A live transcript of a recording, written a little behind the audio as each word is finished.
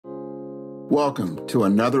Welcome to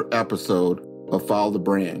another episode of Follow the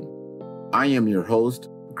Brand. I am your host,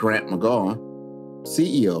 Grant Mikale,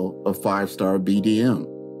 CEO of 5-Star BDM,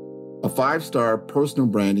 a 5-star personal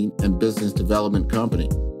branding and business development company.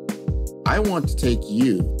 I want to take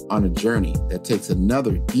you on a journey that takes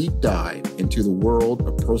another deep dive into the world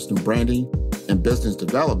of personal branding and business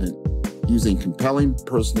development using compelling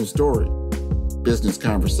personal story, business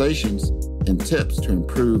conversations, and tips to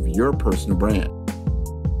improve your personal brand.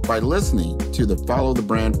 By listening to the Follow the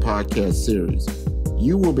Brand podcast series,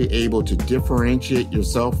 you will be able to differentiate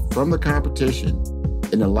yourself from the competition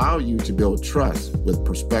and allow you to build trust with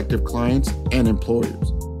prospective clients and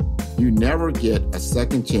employers. You never get a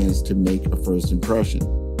second chance to make a first impression.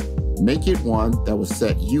 Make it one that will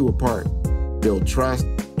set you apart, build trust,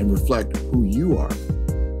 and reflect who you are.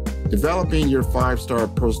 Developing your 5-star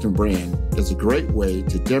personal brand is a great way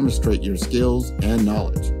to demonstrate your skills and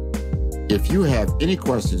knowledge. If you have any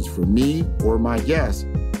questions for me or my guests,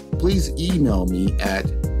 please email me at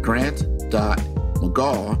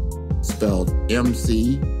grant.mcgaughh, spelled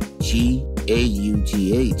M-C-G-A-U-G-H,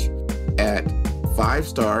 at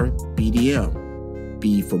 5-star BDM,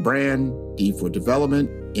 B for brand, D for development,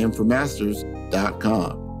 M for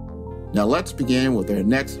masters.com. Now let's begin with our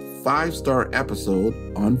next 5-star episode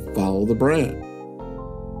on Follow the Brand.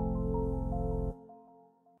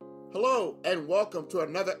 Hello, and welcome to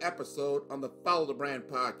another episode on the Follow the Brand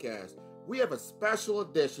podcast. We have a special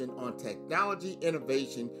edition on technology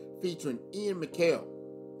innovation featuring Ean Mikale.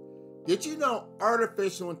 Did you know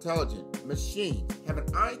artificial intelligence machines have an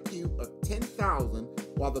IQ of 10,000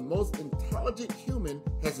 while the most intelligent human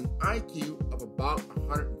has an IQ of about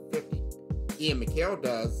 150? Ean Mikale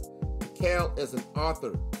does. Mikale is an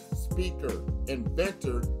author, speaker,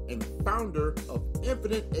 inventor, and founder of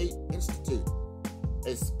Infinite 8 Institute,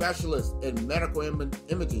 a specialist in medical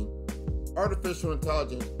imaging, artificial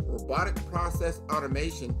intelligence, robotic process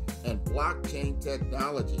automation, and blockchain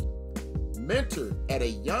technology. Mentored at a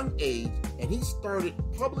young age, and he started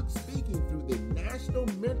public speaking through the National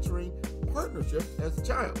Mentoring Partnership as a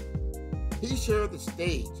child. He shared the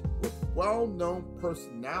stage with well-known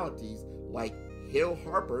personalities like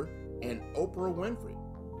Harper and Oprah Winfrey.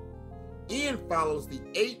 Ian follows the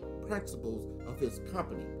 8 principles of his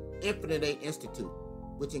company, Infinite 8 Institute,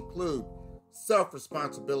 which include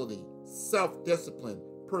self-responsibility, self-discipline,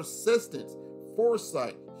 persistence,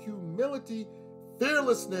 foresight, humility,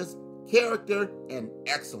 fearlessness, character, and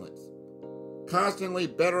excellence. Constantly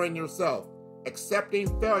bettering yourself, accepting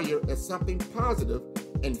failure as something positive,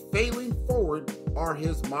 and failing forward are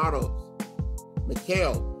his mottos.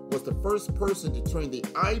 Mikale was the first person to train the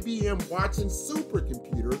IBM Watson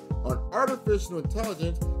supercomputer on artificial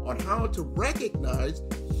intelligence on how to recognize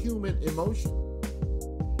human emotion.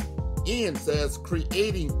 Ian says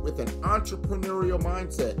creating with an entrepreneurial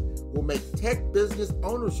mindset will make tech business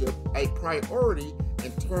ownership a priority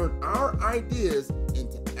and turn our ideas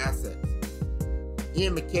into assets.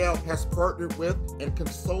 Ean Mikale has partnered with and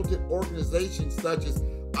consulted organizations such as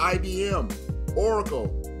IBM, Oracle,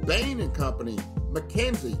 Bain & Company,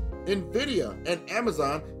 McKinsey, NVIDIA, and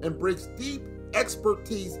Amazon, and brings deep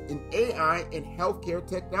expertise in AI and healthcare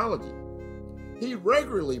technology. He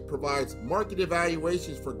regularly provides market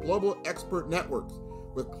evaluations for global expert networks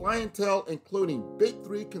with clientele including Big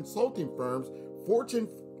 3 consulting firms, Fortune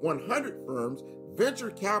 100 firms, venture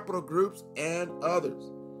capital groups, and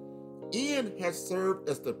others. Ian has served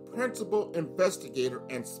as the principal investigator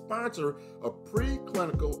and sponsor of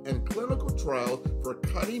preclinical and clinical trials for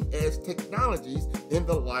cutting-edge technologies in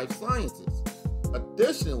the life sciences.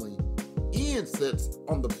 Additionally, Ian sits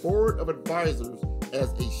on the board of advisors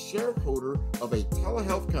as a shareholder of a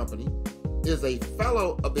telehealth company, is a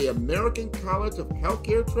fellow of the American College of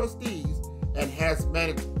Healthcare Trustees, and has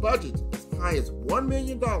managed budgets as high as $1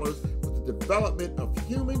 million for the development of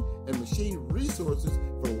human and machine resources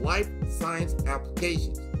for life science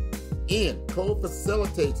applications. Ian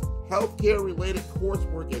co-facilitates healthcare-related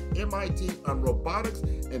coursework at MIT on robotics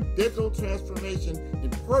and digital transformation in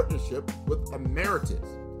partnership with Emeritus.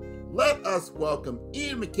 Let us welcome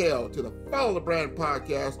Ean Mikale to the Follow the Brand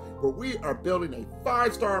podcast, where we are building a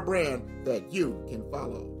 5-star brand that you can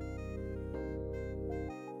follow.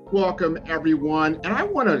 Welcome, everyone. And I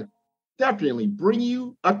want to definitely bring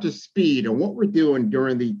you up to speed on what we're doing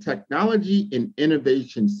during the Technology and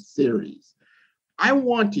Innovation series. I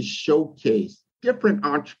want to showcase different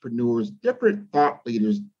entrepreneurs, different thought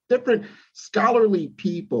leaders, different scholarly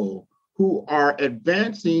people who are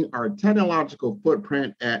advancing our technological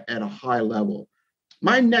footprint at a high level.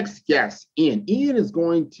 My next guest, Ian is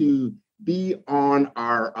going to be on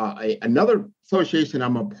our another association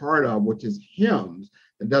I'm a part of, which is HIMSS,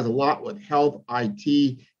 that does a lot with health,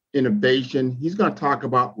 IT, innovation. He's going to talk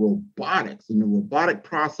about robotics and the robotic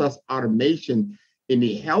process automation in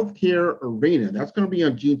the healthcare arena. That's going to be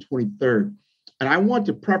on June 23rd. And I want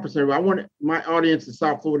to preface everybody, I want my audience in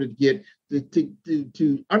South Florida to get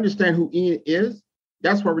to understand who Ean is.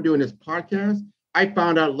 That's why we're doing this podcast. I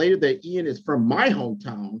found out later that Ean is from my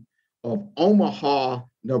hometown of Omaha,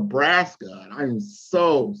 Nebraska. And I am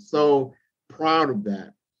so, so proud of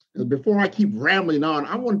that. And before I keep rambling on,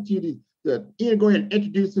 I want you to Ean go ahead and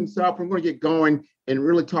introduce himself. I'm going to get going and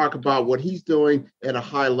really talk about what he's doing at a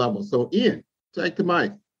high level. So Ean, take the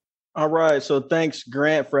mic. All right. So thanks,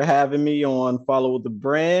 Grant, for having me on Follow the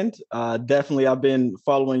Brand. Definitely, I've been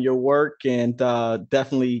following your work and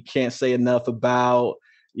definitely can't say enough about,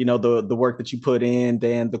 the work that you put in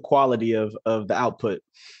and the quality of the output.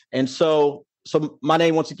 And so my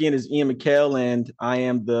name, once again, is Ean Mikale, and I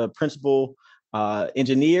am the principal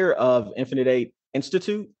engineer of Infinite 8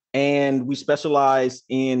 Institute. And we specialize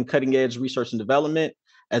in cutting edge research and development,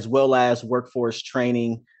 as well as workforce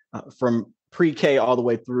training from pre-K all the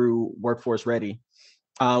way through workforce ready.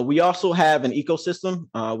 We also have an ecosystem.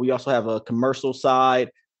 We also have a commercial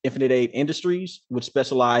side, Infinite 8 Industries, which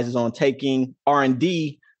specializes on taking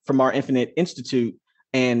R&D from our Infinite Institute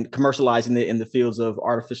and commercializing it in the fields of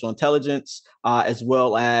artificial intelligence, as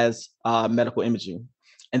well as medical imaging.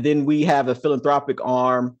 And then we have a philanthropic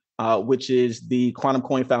arm, which is the Quantum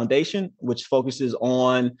Coin Foundation, which focuses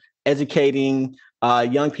on educating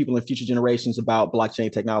young people and future generations about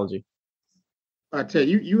blockchain technology. I tell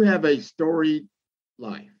you, you have a storied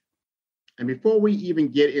life. And before we even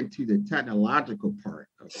get into the technological part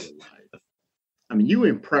of your life, I mean, you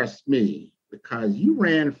impressed me because you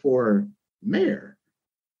ran for mayor.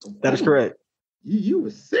 That is correct. You were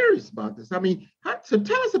serious about this. I mean, so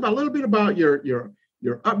tell us a little bit about your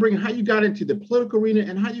upbringing, how you got into the political arena,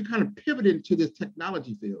 and how you kind of pivoted into this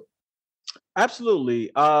technology field.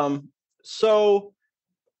 Absolutely. So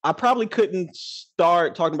I probably couldn't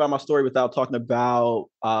start talking about my story without talking about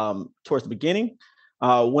towards the beginning.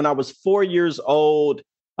 When I was 4 years old,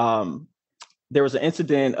 there was an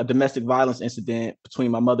incident, a domestic violence incident between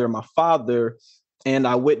my mother and my father, and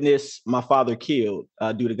I witnessed my father killed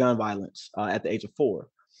due to gun violence at the age of 4.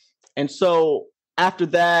 And so after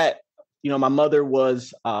that, my mother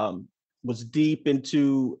was deep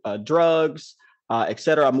into drugs, et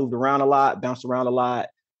cetera. I moved around a lot, bounced around a lot.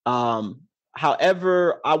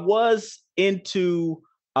 However, I was I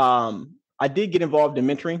did get involved in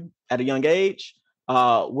mentoring at a young age,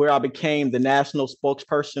 where I became the national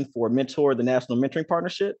spokesperson for Mentor, the National Mentoring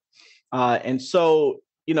Partnership. And so,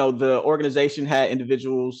 the organization had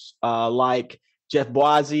individuals like Jeff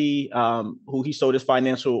Boise, who he sold his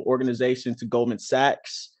financial organization to Goldman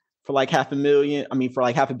Sachs for like $500 million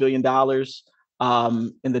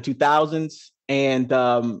in the 2000s. And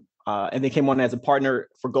they came on as a partner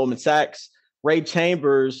for Goldman Sachs. Ray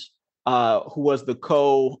Chambers, who was the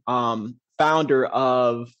co-founder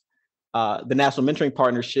of the National Mentoring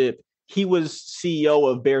Partnership, he was CEO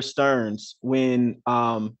of Bear Stearns when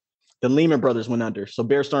the Lehman Brothers went under. So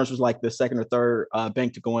Bear Stearns was like the second or third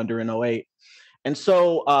bank to go under in 2008. And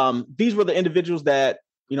so these were the individuals that,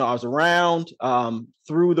 I was around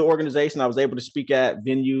through the organization. I was able to speak at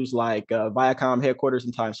venues like Viacom headquarters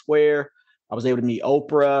in Times Square. I was able to meet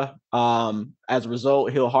Oprah. As a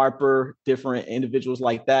result, Harper, different individuals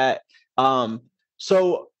like that.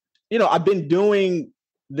 So, I've been doing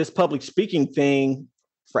this public speaking thing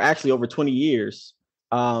for actually over 20 years.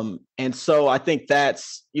 And so I think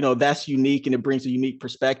that's unique, and it brings a unique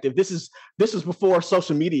perspective. This is before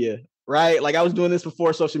social media, right? Like I was doing this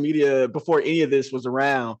before social media, before any of this was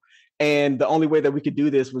around. And the only way that we could do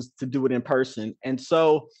this was to do it in person. And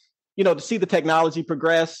so, to see the technology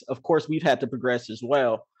progress, of course, we've had to progress as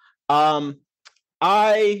well. I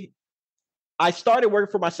started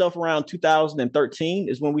working for myself around 2013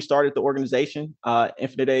 is when we started the organization,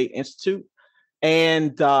 Infinite 8 Institute.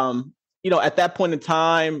 And, at that point in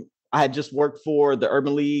time, I had just worked for the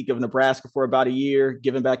Urban League of Nebraska for about a year,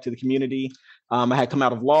 giving back to the community. I had come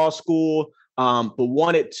out of law school, but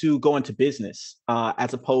wanted to go into business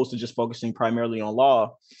as opposed to just focusing primarily on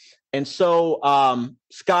law. And so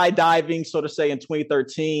skydiving, so to say, in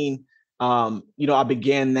 2013, I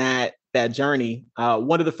began that journey.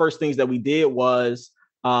 One of the first things that we did was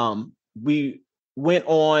we went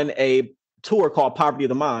on a tour called Poverty of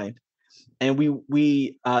the Mind. And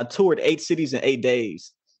we toured 8 cities in 8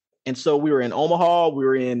 days. And so we were in Omaha, we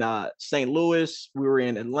were in St. Louis, we were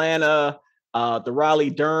in Atlanta, the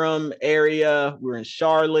Raleigh-Durham area, we were in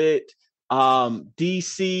Charlotte,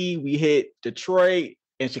 DC, we hit Detroit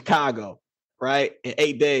and Chicago, right, in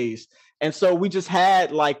 8 days. And so we just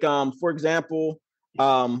had for example,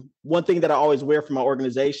 one thing that I always wear for my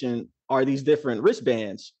organization are these different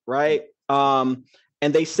wristbands, right? And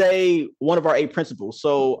they say one of our 8 principles.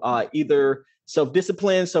 So either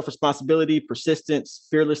self-discipline, self-responsibility, persistence,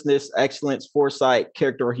 fearlessness, excellence, foresight,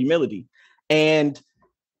 character, or humility. And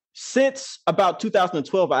since about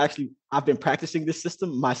 2012, I've been practicing this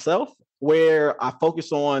system myself, where I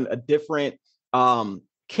focus on a different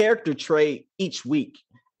character trait each week.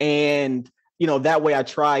 And, that way I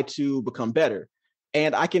try to become better.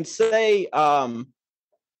 And I can say,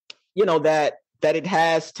 that it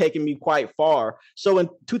has taken me quite far. So in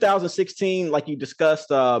 2016, like you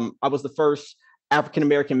discussed, I was the first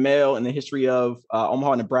African-American male in the history of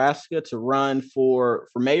Omaha, Nebraska to run for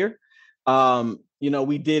mayor.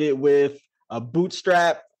 We did it with a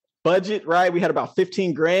bootstrap budget, right? We had about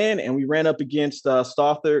 15 grand and we ran up against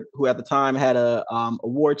Stothard, who at the time had a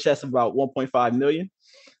war chest of about 1.5 million.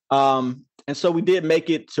 And so we did make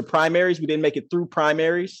it to primaries. We didn't make it through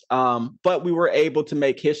primaries, but we were able to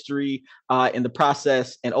make history in the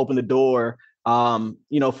process and open the door,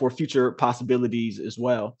 for future possibilities as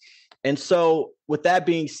well. And so with that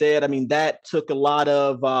being said, I mean, that took a lot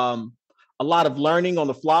of learning on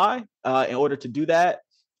the fly in order to do that.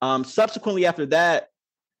 Subsequently after that,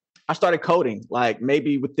 I started coding, like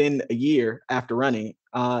maybe within a year after running.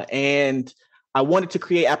 And I wanted to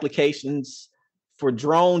create applications for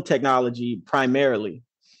drone technology primarily.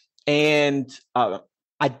 And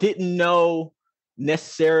I didn't know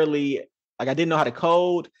necessarily, I didn't know how to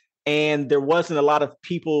code. And there wasn't a lot of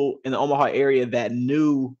people in the Omaha area that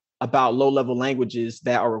knew about low-level languages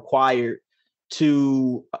that are required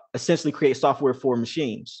to essentially create software for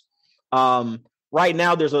machines. Right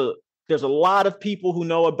now, there's a lot of people who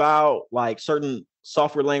know about like certain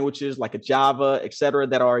software languages like a Java, et cetera,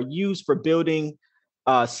 that are used for building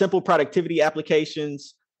simple productivity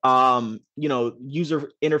applications,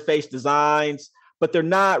 user interface designs, but they're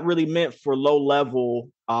not really meant for low-level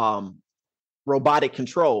robotic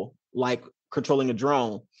control, like controlling a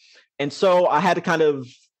drone. And so I had to kind of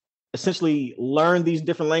essentially learn these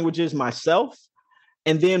different languages myself.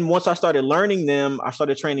 And then once I started learning them, I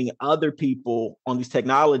started training other people on these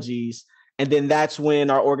technologies. And then that's when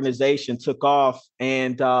our organization took off.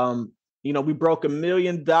 And, we broke $1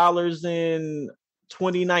 million in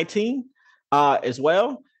 2019 as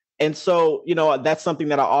well. And so, that's something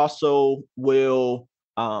that I also will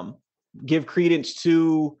give credence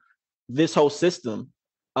to this whole system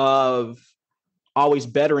of always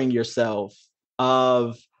bettering yourself,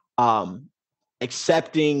 of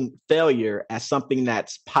accepting failure as something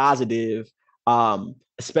that's positive,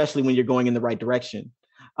 especially when you're going in the right direction.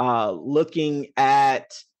 Looking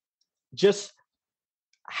at just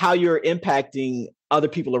how you're impacting other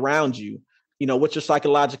people around you, what your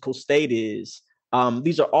psychological state is.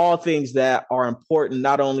 These are all things that are important,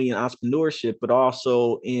 not only in entrepreneurship, but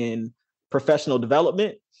also in professional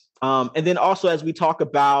development. And then also, as we talk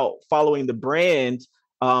about following the brand,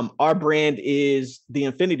 our brand is the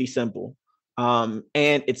infinity symbol. And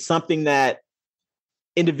it's something that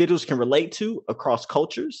individuals can relate to across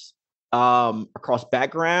cultures, across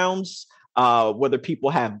backgrounds, whether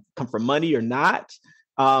people have come from money or not.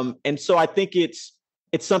 And so I think it's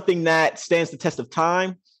something that stands the test of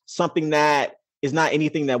time, something that is not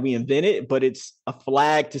anything that we invented, but it's a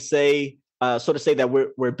flag to say,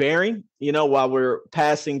 that we're bearing, while we're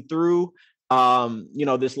passing through,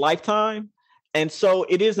 this lifetime. And so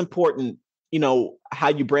it is important, how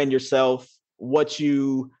you brand yourself, what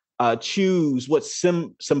you choose, what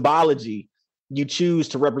symbology you choose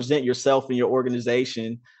to represent yourself and your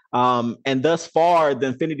organization. And thus far, the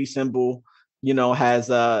infinity symbol,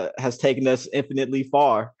 has taken us infinitely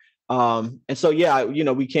far. And so,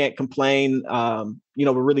 we can't complain.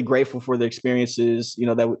 We're really grateful for the experiences,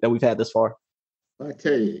 that we've had this far. I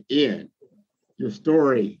tell you, Ian, your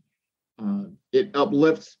story, it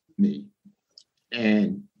uplifts me,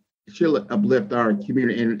 and it should uplift our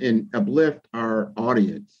community and uplift our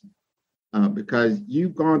audience, because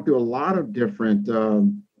you've gone through a lot of different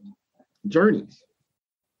journeys,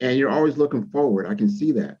 and you're always looking forward. I can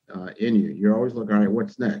see that in you. You're always looking, all right,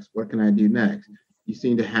 what's next? What can I do next? You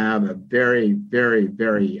seem to have a very, very,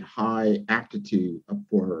 very high aptitude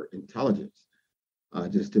for intelligence,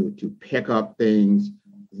 just to pick up things,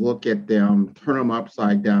 look at them, turn them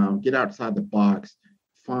upside down, get outside the box,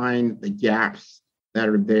 find the gaps that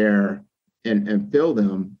are there and fill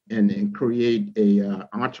them and create a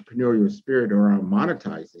entrepreneurial spirit around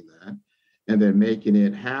monetizing that and then making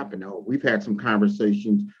it happen. Now, we've had some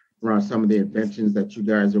conversations around some of the inventions that you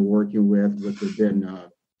guys are working with, which have been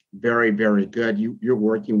very, very good. You're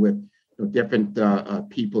working with different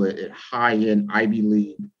people at high-end Ivy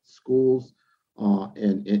League schools,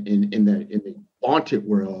 and in the vaunted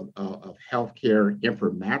world of healthcare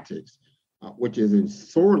informatics, which is in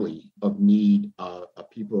sorely of need of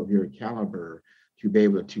people of your caliber to be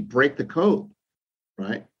able to break the code,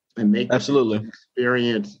 right? And make Absolutely. the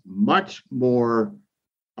experience much more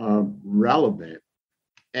relevant.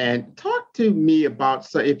 And talk to me about,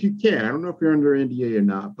 so if you can, I don't know if you're under NDA or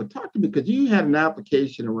not, but talk to me because you had an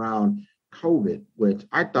application around COVID, which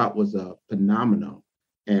I thought was a phenomenal.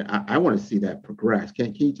 And I want to see that progress.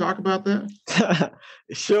 Can you talk about that?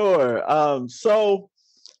 Sure. So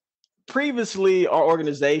previously, our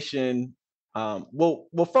organization, well,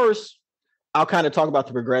 first, I'll kind of talk about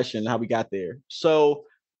the progression, how we got there. So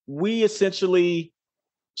we essentially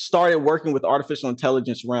started working with artificial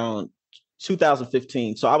intelligence around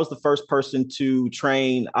 2015. So I was the first person to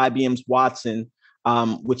train IBM's Watson,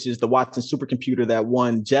 which is the Watson supercomputer that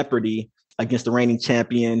won Jeopardy against the reigning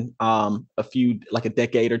champion like a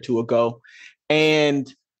decade or two ago.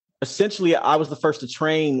 And essentially, I was the first to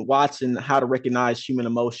train Watson how to recognize human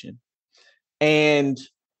emotion. And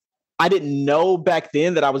I didn't know back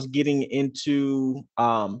then that I was getting into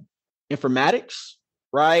informatics,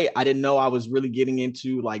 right? I didn't know I was really getting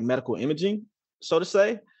into like medical imaging, so to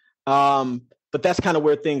say. But that's kind of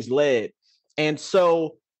where things led. And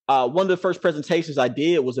so one of the first presentations I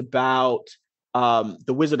did was about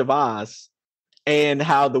the Wizard of Oz and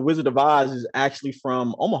how the Wizard of Oz is actually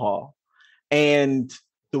from Omaha. And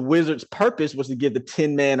the wizard's purpose was to give the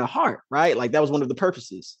Tin Man a heart, right? Like that was one of the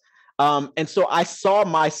purposes. And so I saw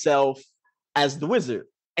myself as the wizard.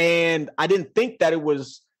 And I didn't think that it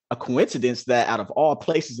was a coincidence that out of all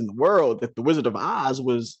places in the world, that the Wizard of Oz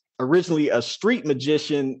was originally a street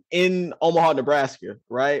magician in Omaha, Nebraska,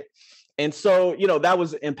 right? And so, that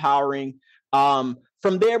was empowering. From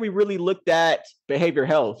there, we really looked at behavioral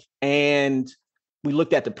health and we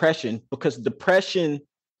looked at depression because depression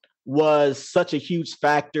was such a huge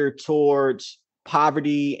factor towards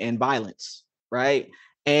poverty and violence, right?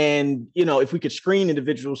 And, if we could screen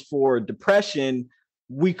individuals for depression,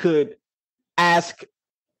 we could ask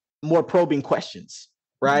more probing questions,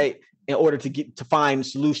 right? In order to find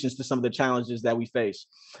solutions to some of the challenges that we face.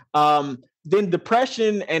 Then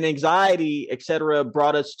depression and anxiety, et cetera,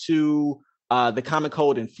 brought us to the common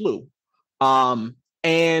cold and flu.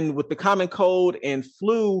 And with the common cold and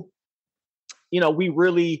flu, we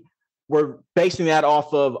really were basing that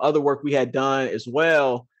off of other work we had done as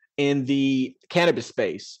well in the cannabis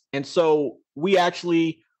space. And so we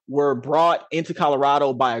actually were brought into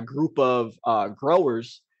Colorado by a group of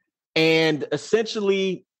growers, and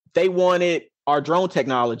essentially they wanted our drone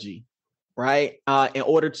technology, right, in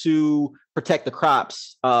order to protect the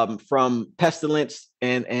crops from pestilence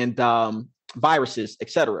and viruses,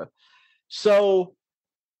 et cetera. So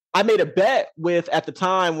I made a bet with, at the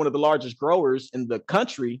time, one of the largest growers in the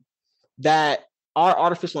country that our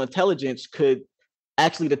artificial intelligence could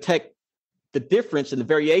actually detect the difference in the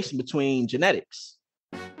variation between genetics.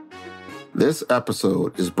 This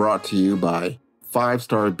episode is brought to you by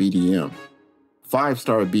 5-Star BDM.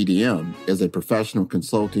 5-Star BDM is a professional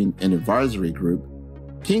consulting and advisory group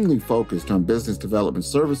keenly focused on business development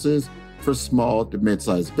services for small to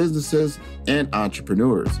mid-sized businesses and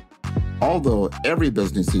entrepreneurs. Although every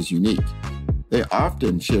business is unique, they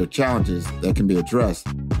often share challenges that can be addressed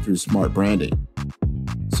through smart branding.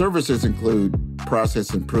 Services include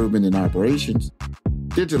process improvement in operations,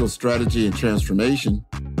 digital strategy and transformation,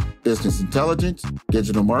 business intelligence,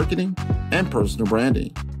 digital marketing, and personal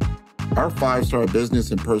branding. Our 5-Star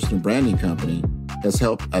business and personal branding company has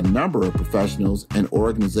helped a number of professionals and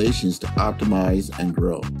organizations to optimize and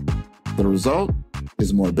grow. The result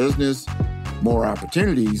is more business, more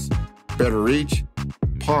opportunities, better reach,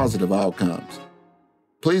 positive outcomes.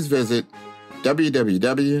 Please visit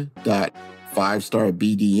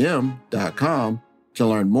www.5starbdm.com to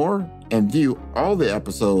learn more and view all the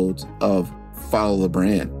episodes of Follow the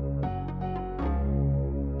Brand.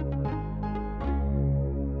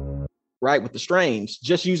 Right, with the strains,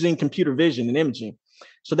 just using computer vision and imaging.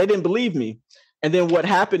 So they didn't believe me. And then what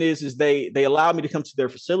happened is they allowed me to come to their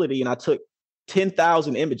facility, and I took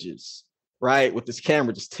 10,000 images, right, with this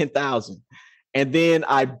camera, just 10,000. And then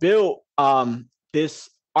I built this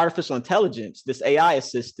artificial intelligence, this AI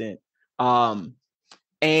assistant.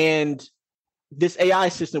 And this AI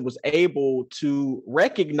assistant was able to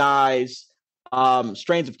recognize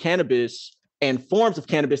strains of cannabis and forms of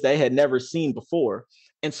cannabis they had never seen before.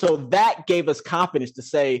 And so that gave us confidence to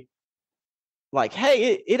say, like,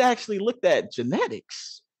 hey, it actually looked at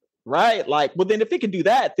genetics, right? Like, well, then if it can do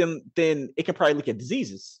that, then it can probably look at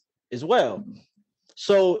diseases as well.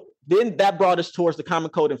 So then that brought us towards the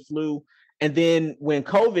common cold and flu. And then when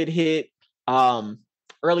COVID hit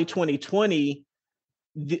early 2020,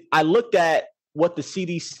 I looked at what the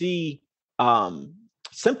CDC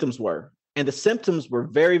symptoms were. And the symptoms were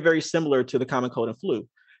very, very similar to the common cold and flu.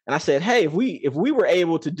 And I said, hey, if we were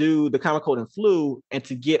able to do the common cold and flu and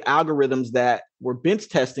to get algorithms that were bench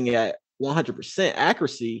testing at 100%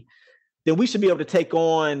 accuracy, then we should be able to take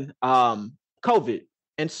on COVID.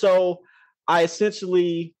 And so I just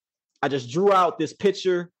drew out this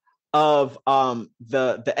picture of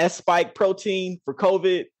the S spike protein for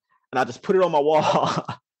COVID, and I just put it on my wall.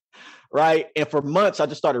 Right. And for months, I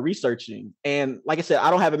just started researching. And like I said,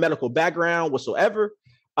 I don't have a medical background whatsoever.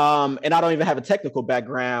 And I don't even have a technical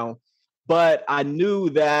background. But I knew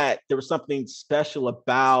that there was something special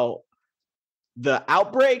about the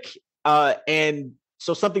outbreak. And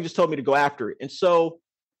so something just told me to go after it. And so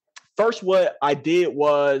first, what I did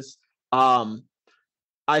was I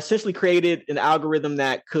essentially created an algorithm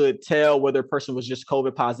that could tell whether a person was just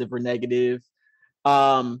COVID positive or negative.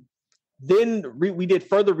 Then we did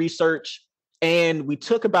further research, and we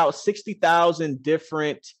took about 60,000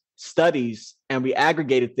 different studies and we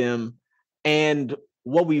aggregated them. And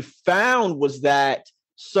what we found was that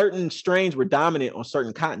certain strains were dominant on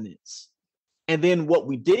certain continents. And then what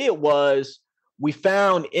we did was we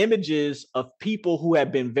found images of people who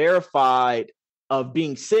had been verified of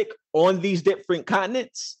being sick on these different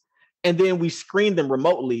continents. And then we screened them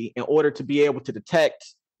remotely in order to be able to detect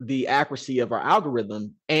the accuracy of our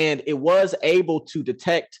algorithm. And it was able to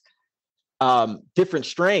detect different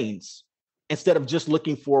strains. Instead of just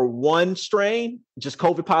looking for one strain, just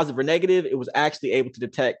COVID positive or negative, it was actually able to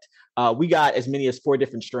detect, we got as many as 4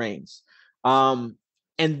 different strains. And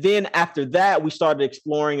then after that, we started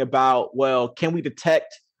exploring about, well, can we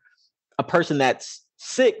detect a person that's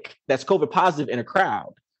sick, that's COVID positive in a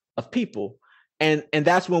crowd of people? And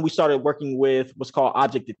that's when we started working with what's called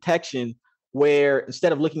object detection, where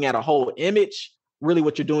instead of looking at a whole image, really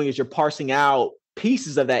what you're doing is you're parsing out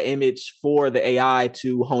pieces of that image for the AI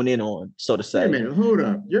to hone in on, so to say. Wait a minute, hold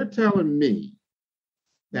up. You're telling me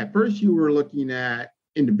that first you were looking at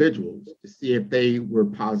individuals to see if they were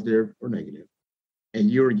positive or negative,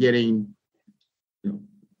 and you were getting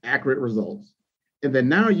accurate results. And then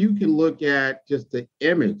now you can look at just the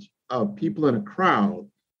image of people in a crowd,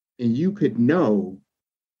 and you could know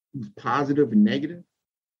who's positive and negative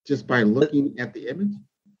just by looking at the image?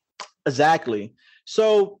 Exactly.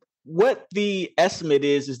 So what the estimate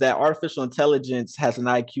is that artificial intelligence has an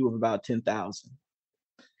IQ of about 10,000.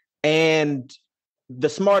 And the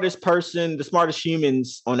smartest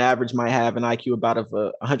humans on average might have an IQ about of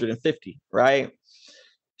 150, right?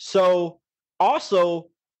 So also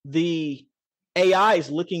the AI is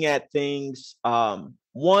looking at things.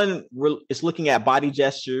 It's looking at body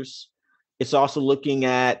gestures. It's also looking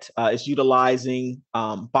at, it's utilizing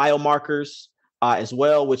biomarkers as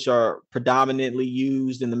well, which are predominantly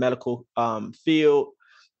used in the medical field.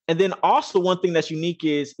 And then also one thing that's unique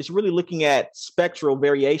is it's really looking at spectral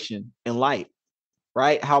variation in light,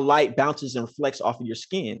 right? How light bounces and reflects off of your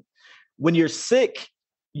skin. When you're sick,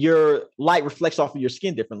 your light reflects off of your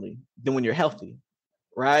skin differently than when you're healthy,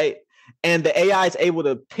 right? And the AI is able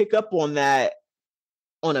to pick up on that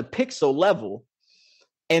on a pixel level.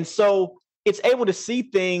 And so it's able to see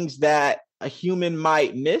things that a human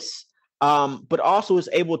might miss, but also is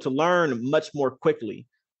able to learn much more quickly.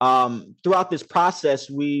 Throughout this process,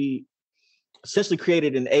 we essentially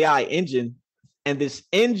created an AI engine, and this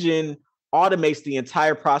engine automates the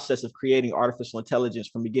entire process of creating artificial intelligence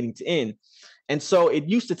from beginning to end. And so it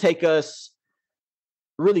used to take us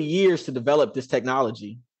really years to develop this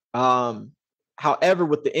technology. However,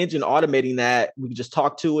 with the engine automating that, we can just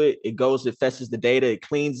talk to it. It goes, it fetches the data, it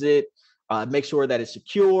cleans it, makes sure that it's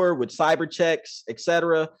secure with cyber checks,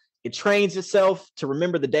 etc. It trains itself to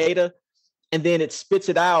remember the data, and then it spits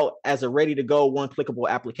it out as a ready to go one-clickable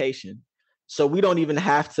application. So we don't even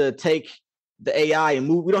have to take the AI and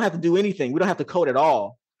move. We don't have to do anything. We don't have to code at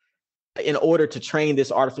all in order to train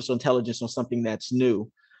this artificial intelligence on something that's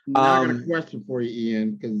new. Now I got a question for you,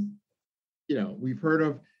 Ian, because we've heard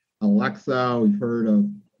of Alexa, we've heard of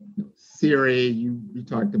Siri, you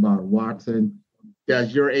talked about Watson.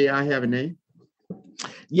 Does your AI have a name?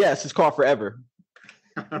 Yes, it's called Forever.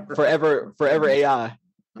 Forever AI.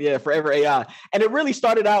 Yeah, Forever AI. And it really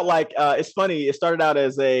started out like, it's funny, it started out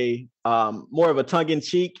as a more of a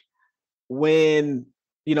tongue-in-cheek when,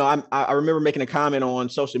 I remember making a comment on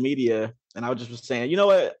social media, and I was saying, you know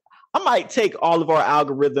what, I might take all of our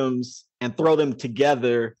algorithms and throw them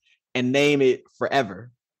together and name it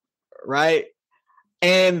Forever, right?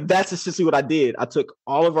 And that's essentially what I did. I took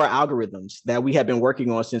all of our algorithms that we had been working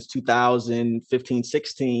on since 2015,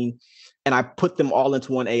 16, and I put them all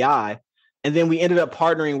into one AI. And then we ended up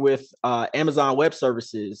partnering with Amazon Web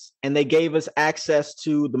Services, and they gave us access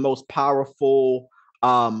to the most powerful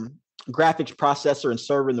graphics processor and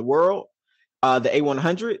server in the world, the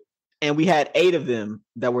A100. And we had 8 of them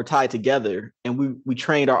that were tied together, and we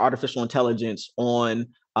trained our artificial intelligence on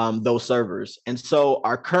those servers. And so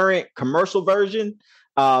our current commercial version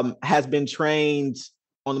has been trained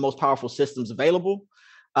on the most powerful systems available.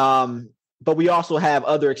 But we also have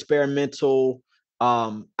other experimental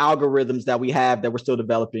algorithms that we have that we're still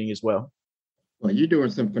developing as well. Well, you're doing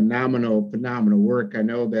some phenomenal work. I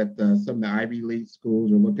know that some of the Ivy League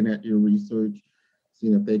schools are looking at your research,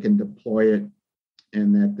 seeing if they can deploy it,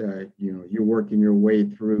 and that you're working your way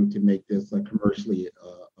through to make this commercially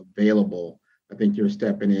available. I think you're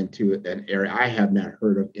stepping into an area I have not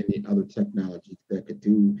heard of any other technology that could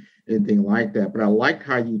do anything like that. But I like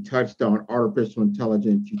how you touched on artificial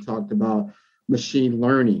intelligence. You talked about machine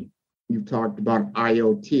learning. You've talked about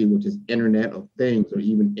IoT, which is Internet of Things, or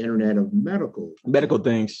even Internet of Medical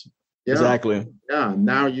things. Yeah. Exactly. Yeah.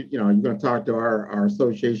 Now you're going to talk to our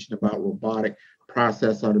association about robotic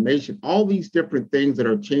process automation. All these different things that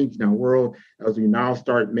are changing our world as we now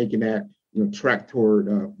start making that track toward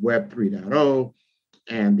Web 3.0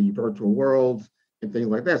 and the virtual worlds and things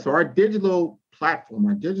like that. So our digital platform,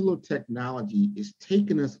 our digital technology is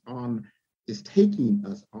taking us on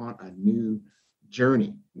a new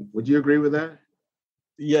journey. Would you agree with that?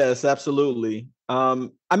 Yes, absolutely.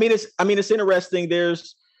 It's interesting.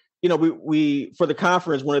 There's, we for the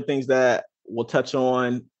conference, one of the things that we'll touch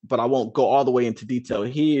on, but I won't go all the way into detail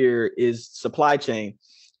here, is supply chain.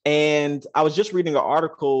 And I was just reading an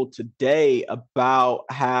article today about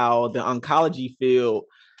how the oncology field,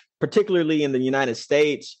 particularly in the United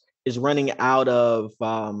States, is running out of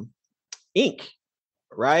ink,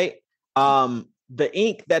 right? The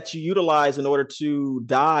ink that you utilize in order to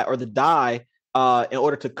dye, or the dye in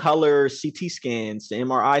order to color CT scans, the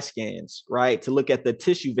MRI scans, right? To look at the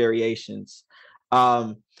tissue variations.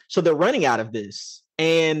 So they're running out of this,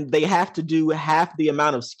 and they have to do half the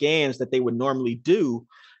amount of scans that they would normally do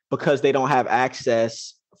because they don't have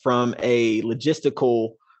access from a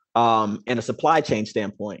logistical and a supply chain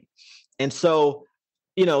standpoint. And so,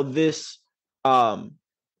 this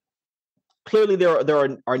clearly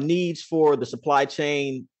there are needs for the supply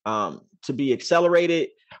chain to be accelerated,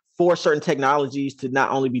 for certain technologies to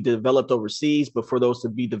not only be developed overseas, but for those to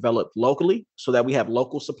be developed locally so that we have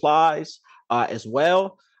local supplies as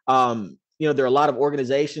well. There are a lot of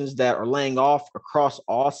organizations that are laying off across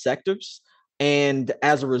all sectors. And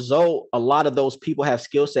as a result, a lot of those people have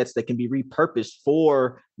skill sets that can be repurposed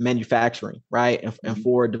for manufacturing, right? And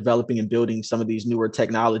for developing and building some of these newer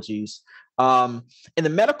technologies. In the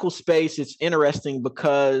medical space, it's interesting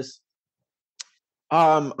because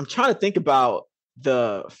I'm trying to think about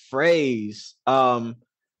the phrase.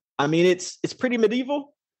 It's pretty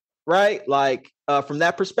medieval, right? Like from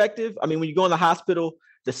that perspective. When you go in the hospital,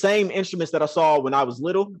 the same instruments that I saw when I was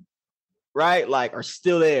little, right? Like are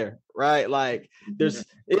still there, right? Like there's,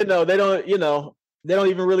 they don't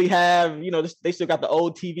even really have, they still got the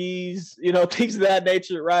old TVs, things of that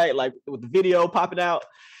nature, right? Like with the video popping out.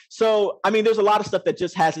 So, there's a lot of stuff that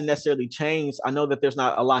just hasn't necessarily changed. I know that there's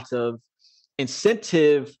not a lot of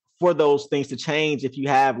incentive for those things to change if you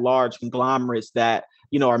have large conglomerates that,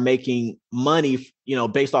 are making money,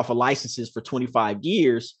 based off of licenses for 25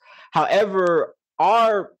 years. However,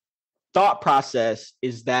 our thought process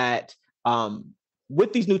is that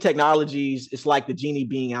with these new technologies, it's like the genie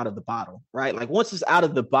being out of the bottle, right? Like once it's out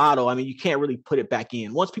of the bottle, you can't really put it back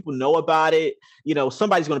in. Once people know about it,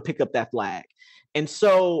 somebody's going to pick up that flag. And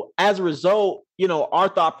so as a result, our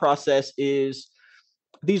thought process is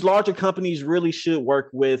these larger companies really should work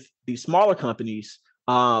with these smaller companies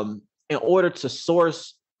in order to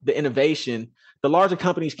source the innovation. The larger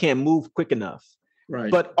companies can't move quick enough.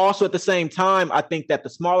 Right. But also at the same time, I think that the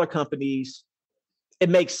smaller companies, it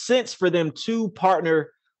makes sense for them to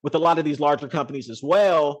partner with a lot of these larger companies as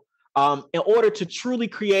well, in order to truly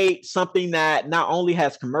create something that not only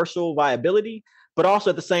has commercial viability, but also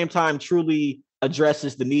at the same time truly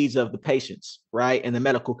addresses the needs of the patients, right, and the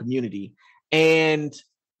medical community. And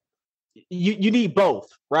you need both,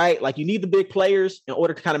 right? Like you need the big players in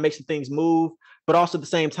order to kind of make some things move, but also at the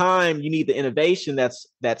same time, you need the innovation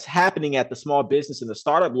that's happening at the small business and the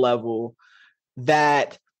startup level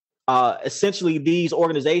that essentially these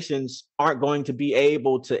organizations aren't going to be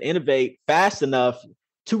able to innovate fast enough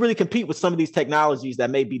to really compete with some of these technologies that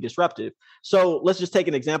may be disruptive. So let's just take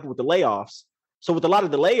an example with the layoffs. So with a lot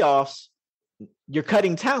of the layoffs, you're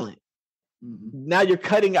cutting talent. Mm-hmm. Now you're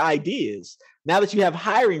cutting ideas. Now that you have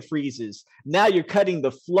hiring freezes, now you're cutting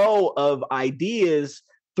the flow of ideas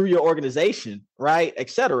through your organization, right, et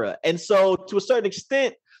cetera. And so to a certain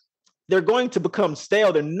extent, they're going to become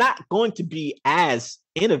stale. They're not going to be as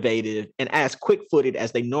innovative and as quick-footed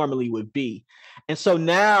as they normally would be. And so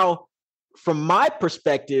now, from my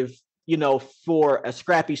perspective, for a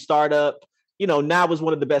scrappy startup, now is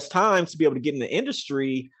one of the best times to be able to get in the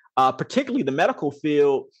industry, particularly the medical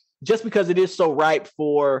field, just because it is so ripe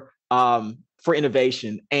for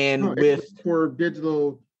innovation and for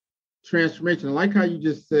digital transformation. I like how you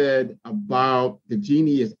just said about the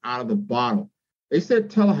genie is out of the bottle. They said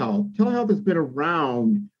telehealth. Telehealth has been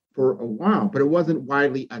around for a while, but it wasn't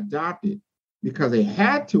widely adopted because they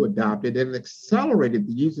had to adopt it, and it accelerated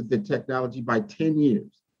the use of the technology by 10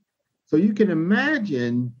 years. So you can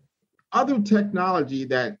imagine other technology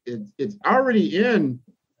that it's already in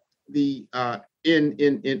the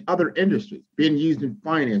in other industries, being used in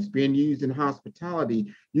finance, being used in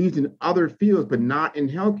hospitality, used in other fields, but not in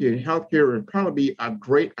healthcare. And healthcare would probably be a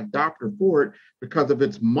great adopter for it because of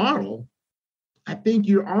its model. I think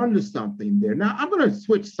you're onto something there. Now, I'm going to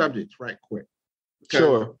switch subjects right quick.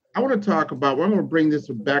 Sure. I want to talk about, I'm going to bring this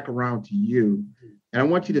back around to you. And I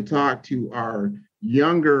want you to talk to our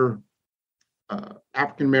younger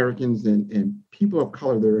African Americans and people of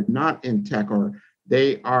color that are not in tech, or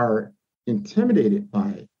they are intimidated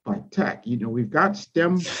by tech. We've got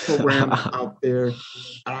STEM programs out there, and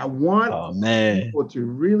I want people to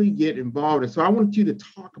really get involved. And so I want you to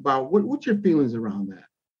talk about what's your feelings around that?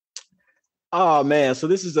 Oh man, so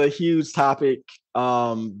this is a huge topic,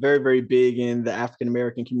 very, very big in the African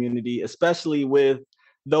American community, especially with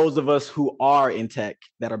those of us who are in tech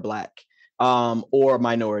that are Black, or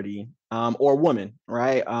minority, or women,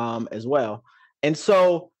 right, as well. And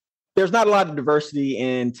so there's not a lot of diversity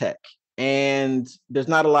in tech, and there's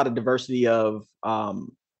not a lot of diversity of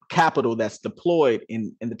capital that's deployed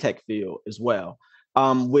in the tech field as well,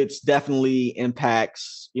 which definitely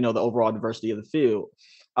impacts, the overall diversity of the field.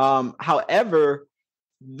 However,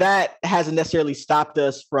 that hasn't necessarily stopped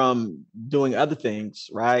us from doing other things,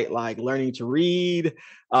 right? Like learning to read,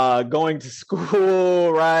 going to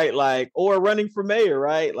school, right? Like, or running for mayor,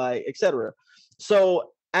 right? Like, et cetera.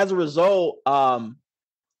 So as a result,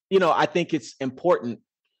 I think it's important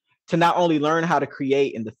to not only learn how to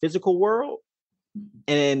create in the physical world,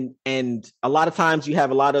 and a lot of times you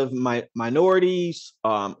have a lot of minorities,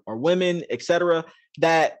 or women, et cetera,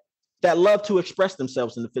 that love to express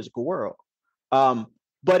themselves in the physical world.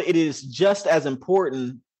 But it is just as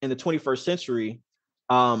important in the 21st century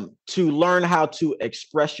to learn how to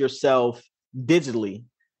express yourself digitally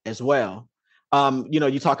as well.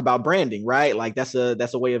 You talk about branding, right? Like that's a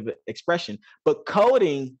way of expression, but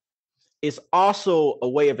coding is also a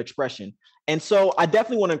way of expression. And so I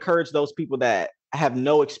definitely want to encourage those people that have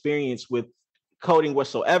no experience with coding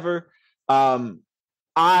whatsoever. To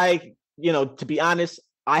be honest,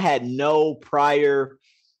 I had no prior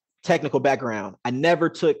technical background. I never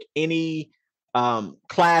took any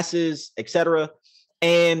classes, etc.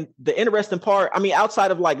 And the interesting part,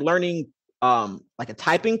 outside of like learning like a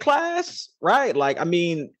typing class, right? Like,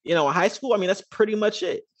 in high school, that's pretty much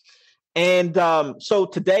it. And so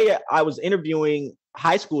today I was interviewing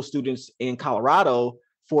high school students in Colorado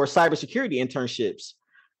for cybersecurity internships.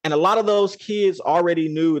 And a lot of those kids already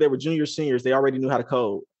knew, they were juniors, seniors, they already knew how to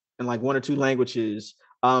code in like 1 or 2 languages.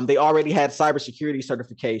 They already had cybersecurity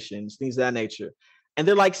certifications, things of that nature. And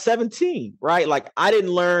they're like 17, right? Like I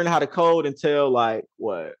didn't learn how to code until like,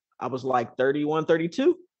 I was like 31,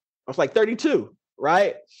 32. I was like 32,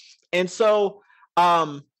 right? And so,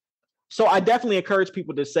 so I definitely encourage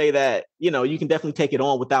people to say that, you can definitely take it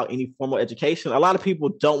on without any formal education. A lot of people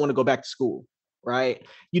don't want to go back to school, right?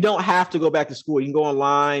 You don't have to go back to school. You can go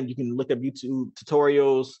online, you can look up YouTube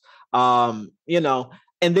tutorials,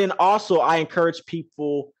 and then also I encourage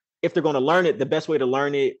people, if they're going to learn it, the best way to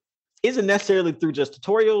learn it isn't necessarily through just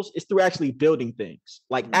tutorials, it's through actually building things.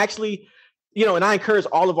 Like actually, and I encourage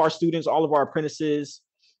all of our students, all of our apprentices,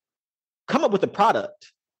 come up with a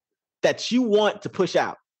product that you want to push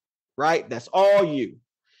out, right? That's all you.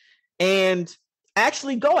 And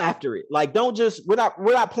actually go after it. Like, don't just, we're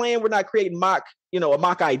not playing, we're not creating a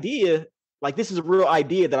mock idea. Like this is a real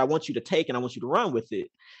idea that I want you to take and I want you to run with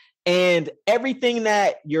it. And everything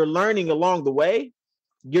that you're learning along the way,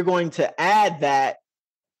 you're going to add that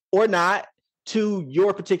or not to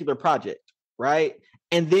your particular project, right?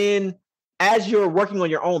 And then as you're working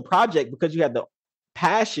on your own project, because you have the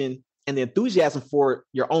passion and the enthusiasm for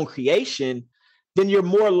your own creation, then you're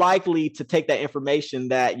more likely to take that information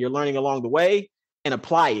that you're learning along the way and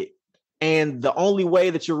apply it. And the only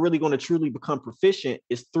way that you're really going to truly become proficient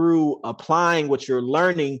is through applying what you're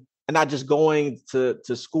learning and not just going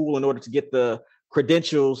to school in order to get the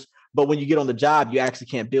credentials, but when you get on the job, you actually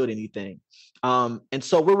can't build anything. And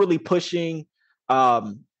so we're really pushing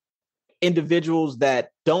individuals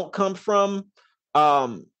that don't come from,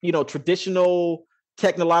 traditional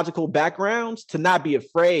technological backgrounds to not be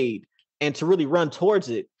afraid and to really run towards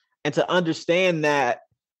it and to understand that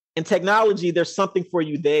in technology, there's something for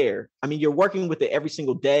you there. I mean, you're working with it every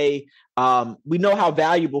single day. We know how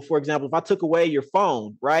valuable, for example, if I took away your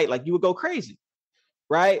phone, right? Like you would go crazy,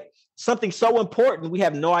 right? Something so important, we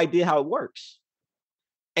have no idea how it works.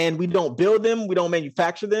 And we don't build them, we don't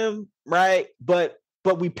manufacture them, right? But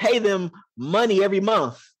we pay them money every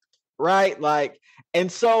month, right? Like,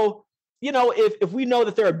 and so, if we know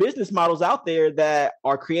that there are business models out there that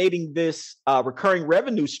are creating this recurring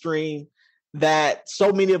revenue stream that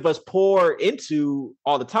so many of us pour into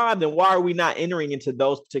all the time, then why are we not entering into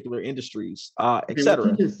those particular industries, et cetera?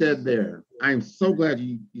 What you just said there, I'm so glad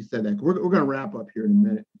you said that. We're going to wrap up here in a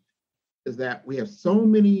minute. Is that we have so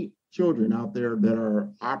many children out there that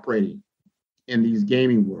are operating in these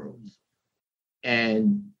gaming worlds.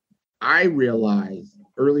 And I realized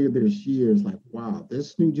earlier this year, it's like, wow,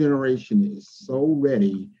 this new generation is so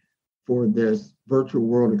ready for this virtual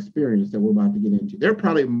world experience that we're about to get into. They're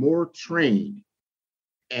probably more trained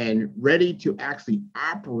and ready to actually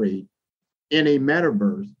operate in a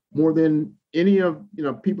metaverse more than any of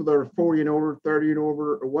people that are 40 and over, 30 and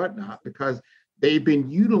over, or whatnot, because they've been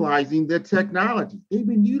utilizing the technology.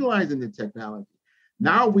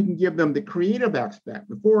 Now we can give them the creative aspect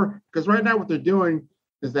because right now what they're doing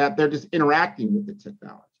is that they're just interacting with the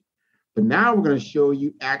technology. But now we're going to show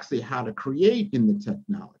you actually how to create in the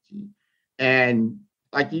technology. And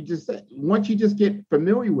like you just said, once you just get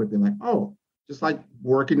familiar with it, like, oh, just like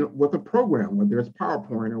working with a program, whether it's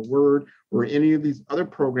PowerPoint or Word or any of these other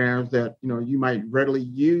programs that you might readily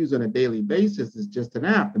use on a daily basis, is just an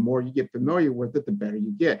app. The more you get familiar with it, the better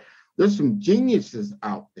you get. There's some geniuses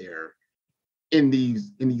out there in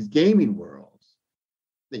these gaming worlds,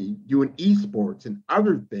 they doing esports and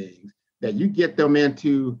other things that you get them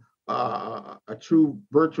into a true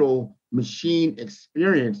virtual machine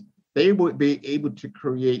experience. They would be able to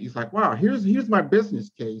create. It's like, wow, here's my business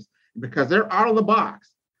case, because they're out of the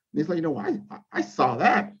box. And it's like, I saw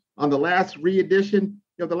that on the last re-edition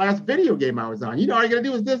of the last video game I was on. All you gotta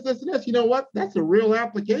do is this, and this. You know what? That's a real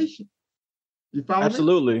application. You follow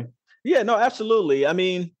Absolutely. me? Yeah, no, absolutely. I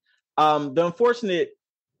mean, the unfortunate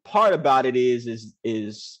part about it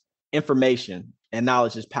is information, and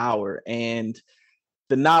knowledge is power. And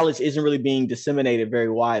the knowledge isn't really being disseminated very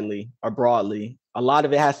widely or broadly. A lot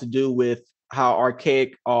of it has to do with how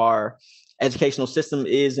archaic our educational system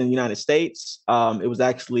is in the United States. It was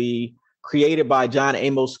actually created by John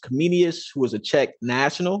Amos Comenius, who was a Czech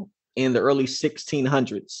national in the early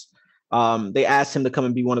 1600s. They asked him to come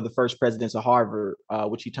and be one of the first presidents of Harvard,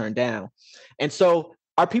 which he turned down. And so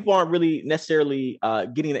our people aren't really necessarily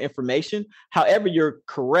getting the information. However, you're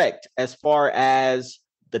correct as far as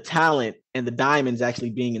the talent and the diamonds actually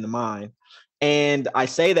being in the mine. And I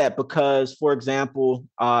say that because, for example,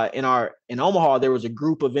 in Omaha, there was a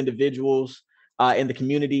group of individuals in the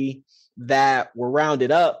community that were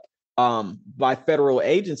rounded up by federal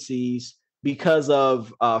agencies because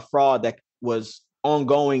of fraud that was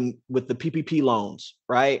ongoing with the PPP loans,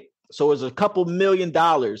 right? So it was a couple $1 million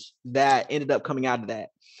that ended up coming out of that.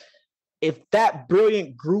 If that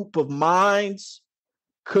brilliant group of minds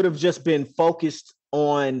could have just been focused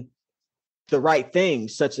on the right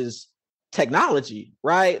things, such as technology,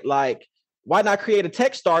 right? Like, why not create a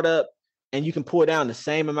tech startup and you can pull down the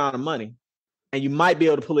same amount of money, and you might be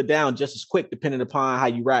able to pull it down just as quick, depending upon how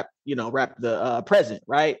you wrap the present,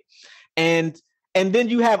 right? And then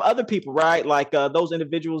you have other people, right? Like those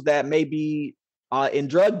individuals that may be in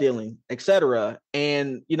drug dealing, et cetera.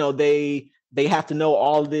 And, they have to know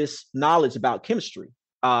all this knowledge about chemistry,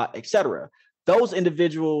 et cetera. Those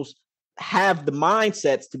individuals have the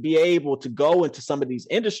mindsets to be able to go into some of these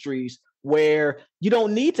industries where you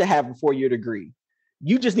don't need to have a 4-year degree.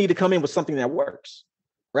 You just need to come in with something that works,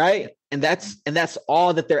 right? And that's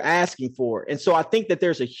all that they're asking for. And so I think that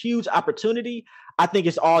there's a huge opportunity. I think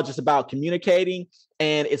it's all just about communicating.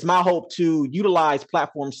 And it's my hope to utilize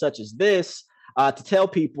platforms such as this to tell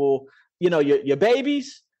people, your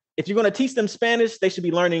babies, if you're going to teach them Spanish, they should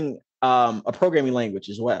be learning a programming language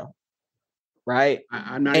as well. Right.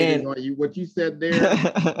 I'm not even going to you. What you said there,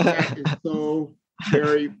 that is so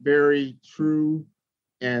very, very true.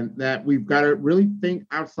 And that we've got to really think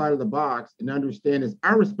outside of the box and understand it's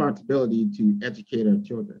our responsibility to educate our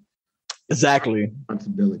children. Exactly.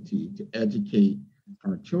 Responsibility to educate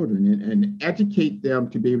our children and educate them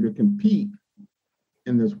to be able to compete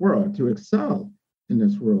in this world, to excel in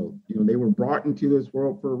this world. They were brought into this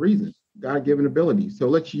world for a reason. God-given ability. So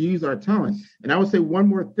let's use our talent. And I would say one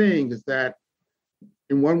more thing is that,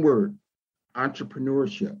 in one word,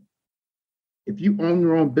 entrepreneurship. If you own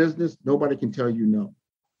your own business, nobody can tell you no.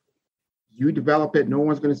 You develop it. No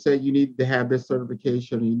one's going to say you need to have this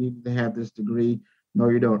certification or you need to have this degree. No,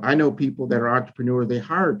 you don't. I know people that are entrepreneurs. They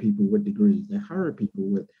hire people with degrees. They hire people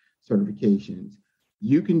with certifications.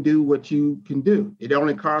 You can do what you can do. It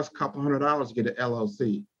only costs a couple $100 to get an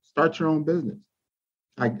LLC. Start your own business.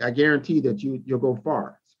 I guarantee that you'll go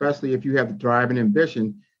far, especially if you have the drive and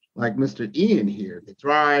ambition like Mr. Ean here, the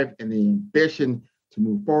drive and the ambition to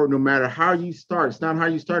move forward, no matter how you start. It's not how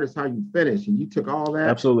you start, it's how you finish. And you took all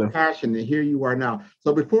that passion, and here you are now.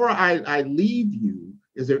 So before I leave you,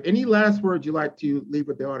 is there any last words you'd like to leave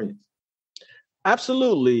with the audience?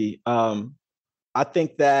 Absolutely. I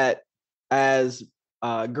think that, as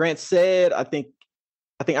Grant said, I think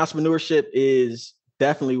entrepreneurship is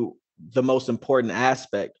definitely the most important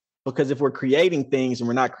aspect, because if we're creating things and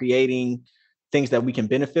we're not creating things that we can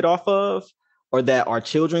benefit off of, or that our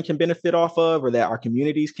children can benefit off of, or that our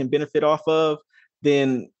communities can benefit off of,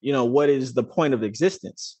 then, what is the point of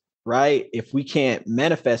existence, right? If we can't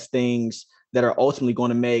manifest things that are ultimately going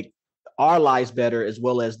to make our lives better as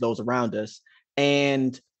well as those around us.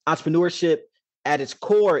 And entrepreneurship at its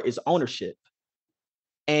core is ownership.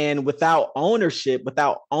 And without ownership,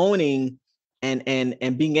 without owning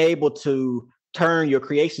and being able to turn your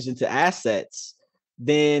creations into assets,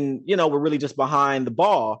 then, we're really just behind the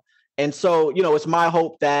ball. And so, it's my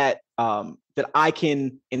hope that that I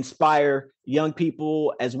can inspire young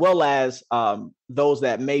people, as well as those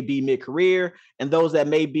that may be mid-career and those that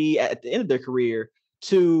may be at the end of their career,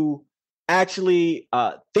 to actually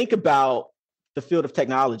think about the field of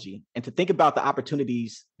technology and to think about the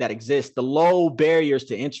opportunities that exist, the low barriers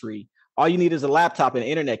to entry. All you need is a laptop and an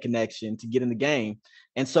internet connection to get in the game.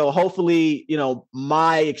 And so hopefully,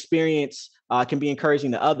 my experience can be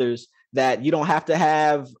encouraging to others, that you don't have to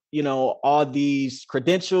have, all these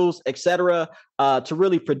credentials, et cetera, to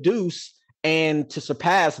really produce and to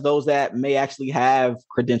surpass those that may actually have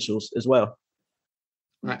credentials as well.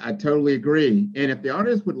 I totally agree. And if the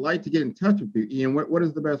audience would like to get in touch with you, Ian, what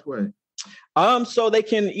is the best way? So they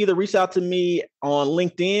can either reach out to me on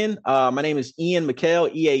LinkedIn. My name is Ean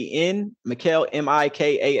Mikale, E-A-N, Mikale,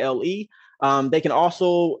 M-I-K-A-L-E. They can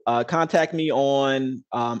also contact me on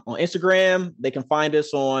Instagram. They can find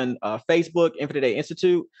us on Facebook, Infinite A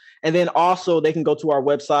Institute. And then also they can go to our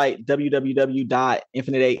website,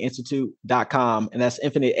 www.infiniteainstitute.com. And that's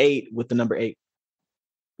Infinite 8 with the number 8.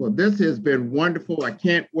 Well, this has been wonderful. I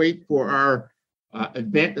can't wait for our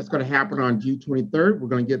event that's going to happen on June 23rd. We're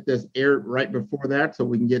going to get this aired right before that, so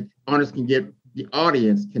the audience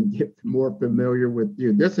can get more familiar with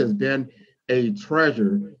you. This has been a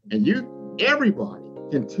treasure, and everybody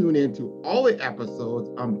can tune into all the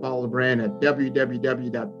episodes on Follow the Brand at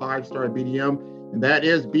www.5starbdm, and that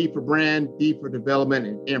is B for brand, D for development,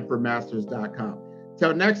 and M for masters.com.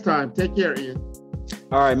 Till next time, take care, Ian.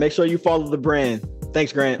 All right, make sure you follow the brand.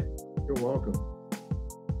 Thanks, Grant. You're welcome.